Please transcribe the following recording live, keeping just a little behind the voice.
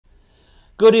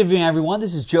Good evening, everyone.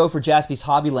 This is Joe for Jaspy's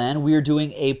Hobbyland. We are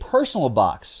doing a personal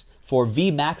box for V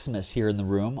Maximus here in the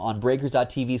room on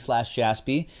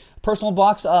breakers.tv/Jaspy. Personal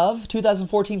box of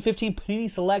 2014-15 Panini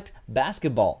Select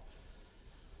Basketball.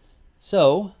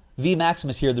 So, V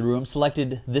Maximus here in the room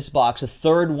selected this box, a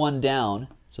third one down.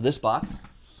 So this box.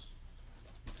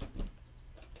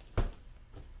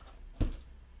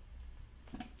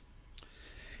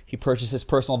 He purchased this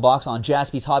personal box on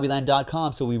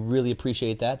jaspyshobbyland.com, so we really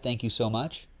appreciate that. Thank you so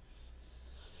much.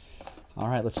 All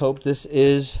right, let's hope this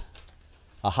is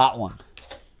a hot one.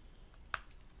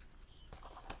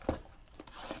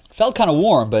 Felt kind of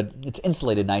warm, but it's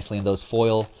insulated nicely in those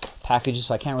foil packages,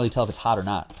 so I can't really tell if it's hot or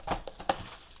not.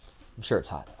 I'm sure it's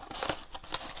hot.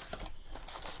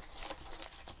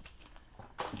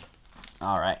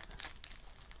 All right.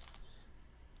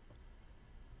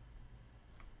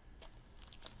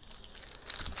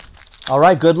 All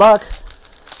right, good luck.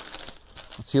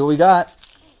 Let's see what we got.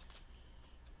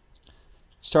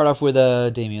 Start off with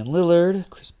Damian Lillard,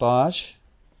 Chris Bosh.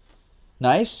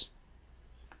 Nice.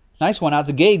 Nice one out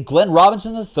the gate. Glenn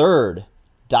Robinson III.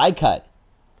 Die cut.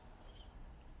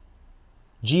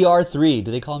 GR3.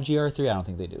 Do they call him GR3? I don't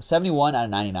think they do. 71 out of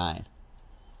 99.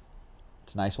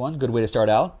 It's a nice one. Good way to start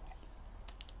out.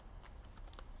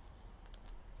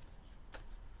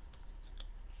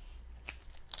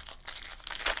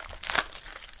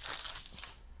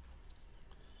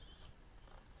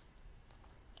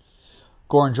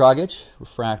 Goran Dragic,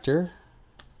 refractor.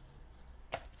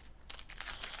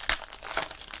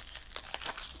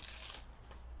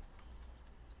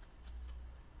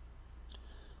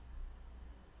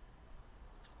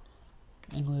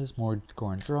 Inglis, more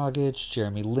Goran Dragic.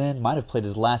 Jeremy Lin might have played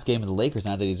his last game of the Lakers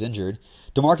now that he's injured.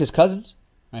 DeMarcus Cousins,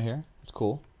 right here. That's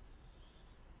cool.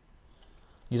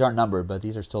 These aren't numbered, but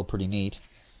these are still pretty neat.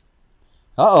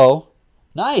 Uh-oh.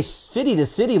 Nice. City to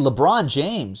city, LeBron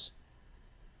James.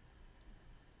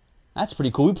 That's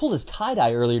pretty cool. We pulled his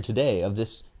tie-dye earlier today of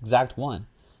this exact one.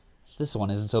 This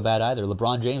one isn't so bad either.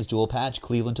 LeBron James, dual patch,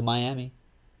 Cleveland to Miami.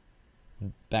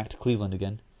 Back to Cleveland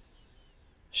again.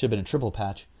 Should have been a triple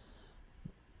patch.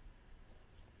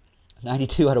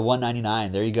 92 out of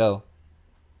 199. There you go.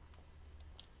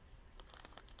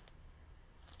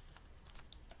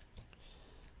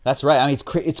 That's right. I mean,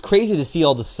 it's crazy to see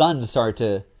all the Suns start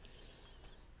to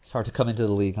come into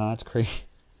the league, huh? It's crazy.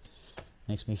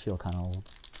 Makes me feel kind of old.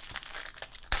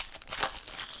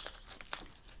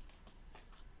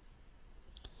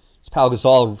 Pau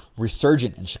Gasol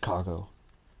resurgent in Chicago.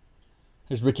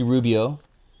 There's Ricky Rubio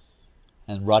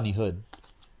and Rodney Hood.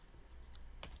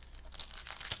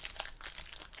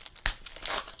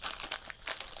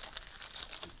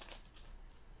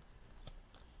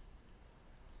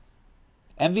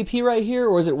 MVP right here,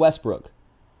 or is it Westbrook?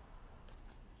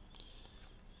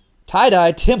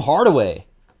 Tie-dye, Tim Hardaway.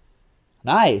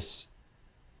 Nice.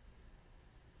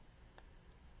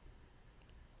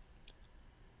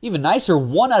 Even nicer,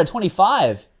 1 out of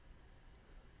 25.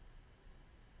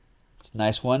 It's a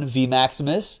nice one. V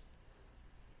Maximus.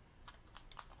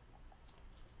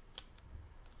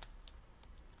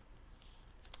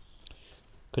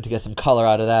 Good to get some color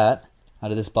out of that,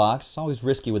 out of this box. It's always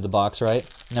risky with the box, right?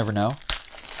 You never know.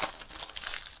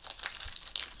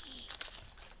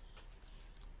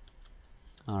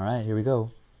 All right, here we go.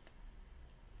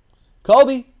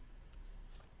 Kobe.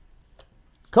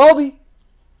 Kobe.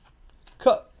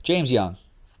 James Young.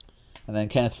 And then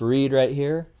Kenneth Faried right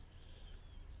here.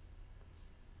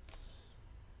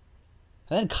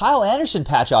 And then Kyle Anderson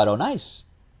patch auto. Nice.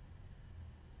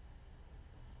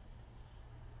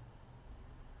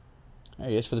 There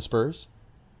he is for the Spurs.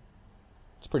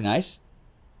 It's pretty nice.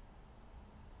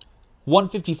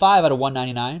 155 out of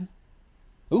 199.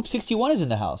 Oops, 61 is in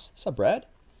the house. What's up, Brad?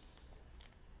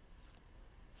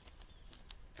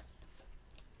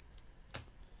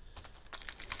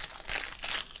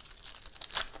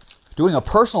 Doing a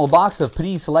personal box of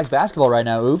Panini Select Basketball right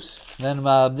now. Oops. Then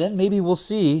maybe we'll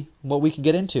see what we can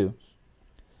get into.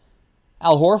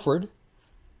 Al Horford.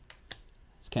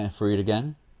 It's Kenneth Faried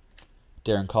again.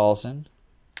 Darren Collison.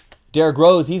 Derrick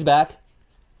Rose, he's back.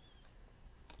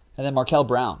 And then Markel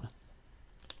Brown.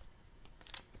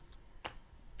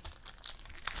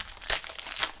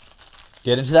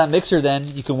 Get into that mixer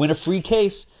then. You can win a free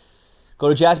case.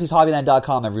 Go to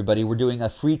jaspyshobbyland.com, everybody. We're doing a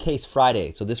free case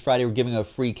Friday. So this Friday, we're giving a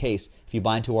free case if you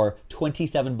buy into our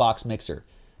 27-box mixer.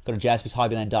 Go to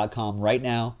jaspyshobbyland.com right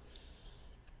now.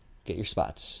 Get your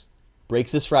spots.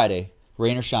 Breaks this Friday.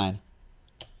 Rain or shine.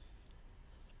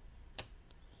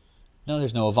 No,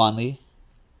 there's no Avon Lee.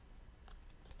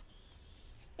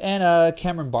 And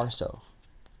Cameron Barstow.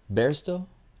 Barstow?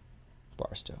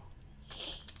 Barstow.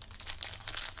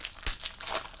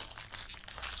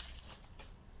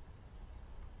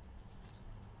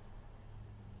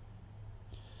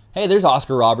 Hey, there's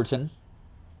Oscar Robertson.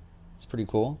 It's pretty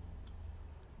cool.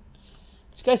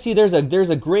 Did you guys see there's a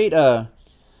great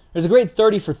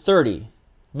 30 for 30.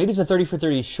 Maybe it's a 30 for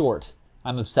 30 short.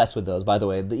 I'm obsessed with those, by the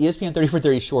way. The ESPN 30 for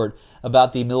 30 short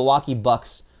about the Milwaukee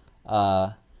Bucks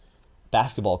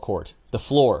basketball court, the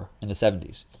floor in the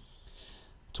 70s.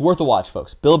 It's worth a watch,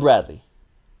 folks. Bill Bradley.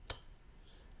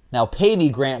 Now pay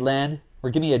me, Grantland, or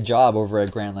give me a job over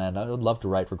at Grantland. I would love to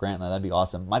write for Grantland. That'd be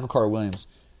awesome. Michael Carter Williams,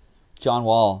 John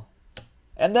Wall.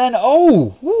 And then,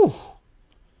 oh, whew,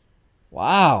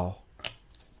 wow.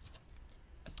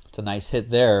 It's a nice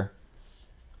hit there,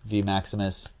 V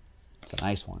Maximus. It's a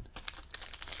nice one.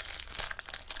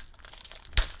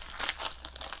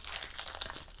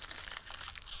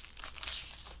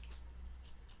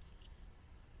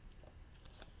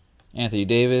 Anthony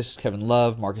Davis, Kevin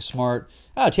Love, Marcus Smart.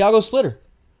 Thiago Splitter.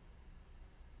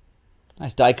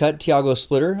 Nice die cut, Thiago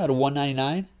Splitter out of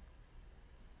 199.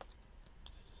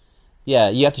 Yeah,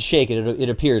 you have to shake it. It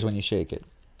appears when you shake it.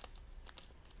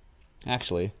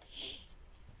 Actually.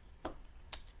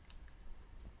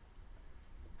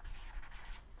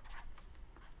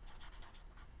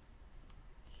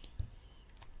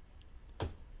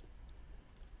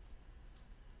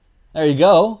 There you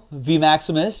go, V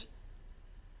Maximus.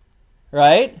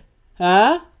 Right?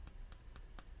 Huh?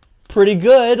 Pretty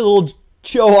good. A little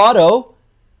Joe Auto.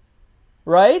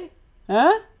 Right?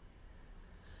 Huh?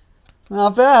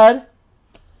 Not bad.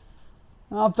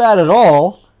 Not bad at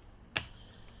all.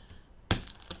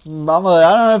 I don't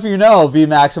know if you know, V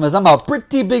Maximus, I'm a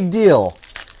pretty big deal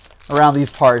around these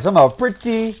parts. I'm a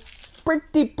pretty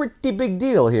big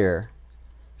deal here.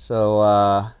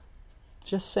 So,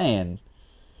 just saying.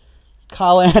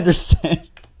 Kyle Anderson.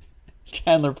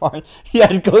 Chandler Park.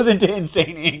 Yeah, it goes into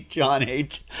Insane Ink, John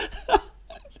H.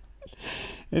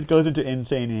 It goes into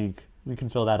Insane Ink. We can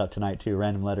fill that up tonight, too.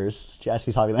 Random letters.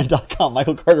 JaspysHobbyland.com.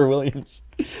 Michael Carter Williams.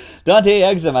 Dante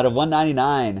Exum out of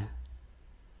 199.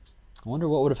 I wonder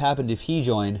what would have happened if he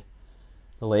joined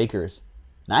the Lakers.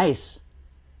 Nice.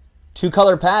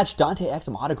 2-color patch. Dante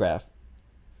Exum autograph.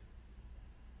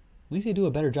 At least they do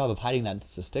a better job of hiding that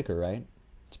it's a sticker, right?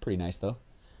 It's pretty nice, though.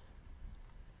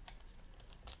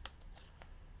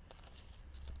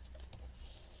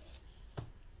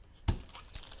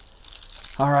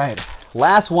 All right,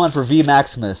 last one for V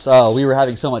Maximus. Oh, we were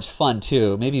having so much fun,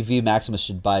 too. Maybe V Maximus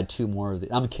should buy 2 more of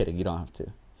these. I'm kidding, you don't have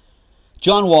to.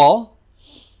 John Wall.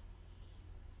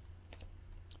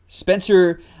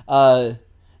 Spencer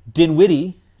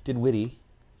Dinwiddie. It's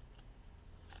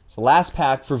the last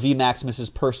pack for V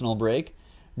Maximus's personal break.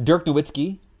 Dirk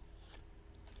Nowitzki.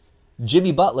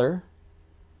 Jimmy Butler.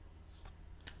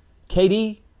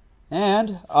 KD.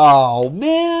 And, oh,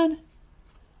 man.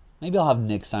 Maybe I'll have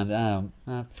Nick sign that.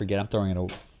 Forget, I'm throwing it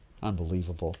away.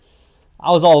 Unbelievable. I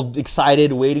was all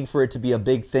excited, waiting for it to be a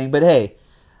big thing. But hey,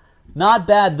 not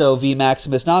bad though, V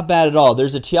Maximus. Not bad at all.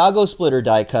 There's a Thiago Splitter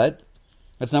die cut.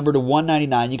 That's numbered to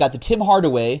 199. You got the Tim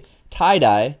Hardaway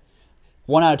tie-dye.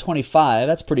 1 out of 25.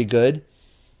 That's pretty good.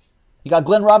 You got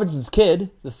Glenn Robinson's kid,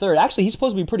 the third. Actually, he's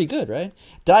supposed to be pretty good, right?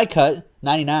 Die cut,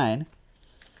 99.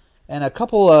 And a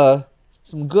couple,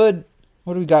 some good,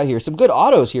 what do we got here? Some good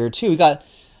autos here, too. We got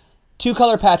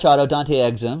 2-color patch auto, Dante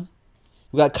Exum.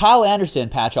 We got Kyle Anderson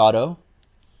patch auto.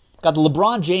 Got the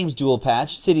LeBron James dual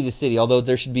patch, city to city, although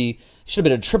there should have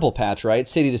been a triple patch, right?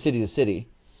 City to city to city.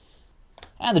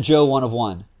 And the Joe 1 of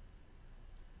 1.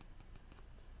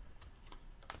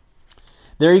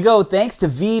 There you go. Thanks to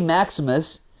V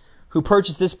Maximus, who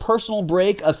purchased this personal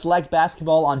break of select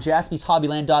basketball on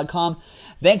JaspysHobbyland.com.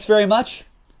 Thanks very much.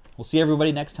 We'll see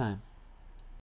everybody next time.